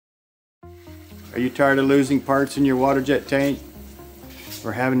Are you tired of losing parts in your Waterjet tank?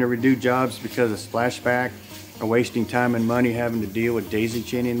 Or having to redo jobs because of splashback? Or wasting time and money having to deal with daisy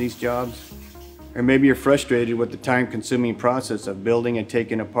chaining these jobs? Or maybe you're frustrated with the time-consuming process of building and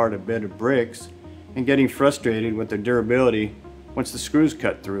taking apart a bed of bricks and getting frustrated with their durability once the screws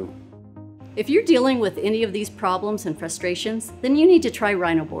cut through. If you're dealing with any of these problems and frustrations, then you need to try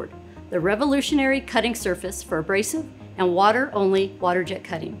Rhino Board, the revolutionary cutting surface for abrasive and water-only waterjet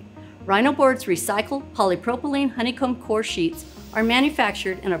cutting. Rhino Board's recycled polypropylene honeycomb core sheets are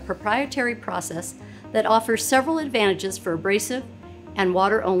manufactured in a proprietary process that offers several advantages for abrasive and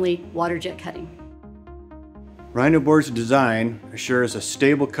water-only waterjet cutting. Rhino Board's design assures a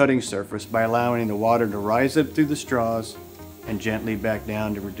stable cutting surface by allowing the water to rise up through the straws and gently back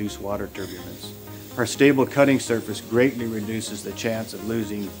down to reduce water turbulence. Our stable cutting surface greatly reduces the chance of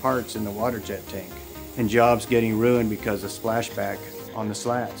losing parts in the waterjet tank and jobs getting ruined because of splashback on the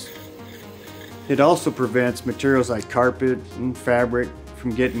slats. It also prevents materials like carpet and fabric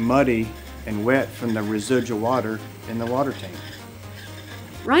from getting muddy and wet from the residual water in the water tank.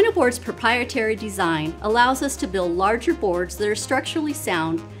 Rhino Board's proprietary design allows us to build larger boards that are structurally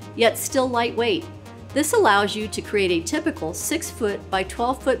sound yet still lightweight. This allows you to create a typical 6-foot by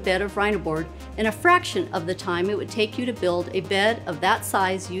 12-foot bed of Rhino Board in a fraction of the time it would take you to build a bed of that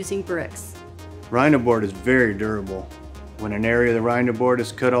size using bricks. Rhino Board is very durable. When an area of the Rhino Board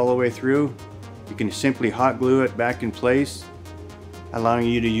is cut all the way through, you can simply hot glue it back in place, allowing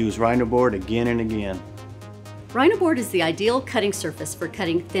you to use Rhino Board again and again. Rhino Board is the ideal cutting surface for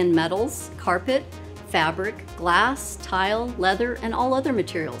cutting thin metals, carpet, fabric, glass, tile, leather, and all other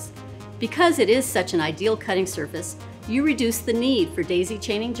materials. Because it is such an ideal cutting surface, you reduce the need for daisy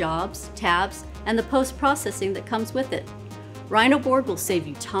chaining jobs, tabs, and the post-processing that comes with it. Rhino Board will save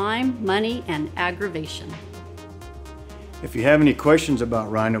you time, money, and aggravation. If you have any questions about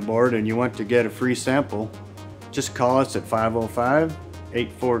Rhino Board and you want to get a free sample, just call us at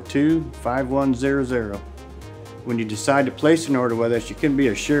 505-842-5100. When you decide to place an order with us, you can be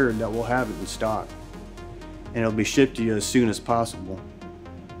assured that we'll have it in stock, and it'll be shipped to you as soon as possible.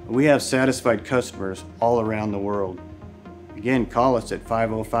 We have satisfied customers all around the world. Again, call us at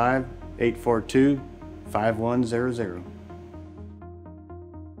 505-842-5100.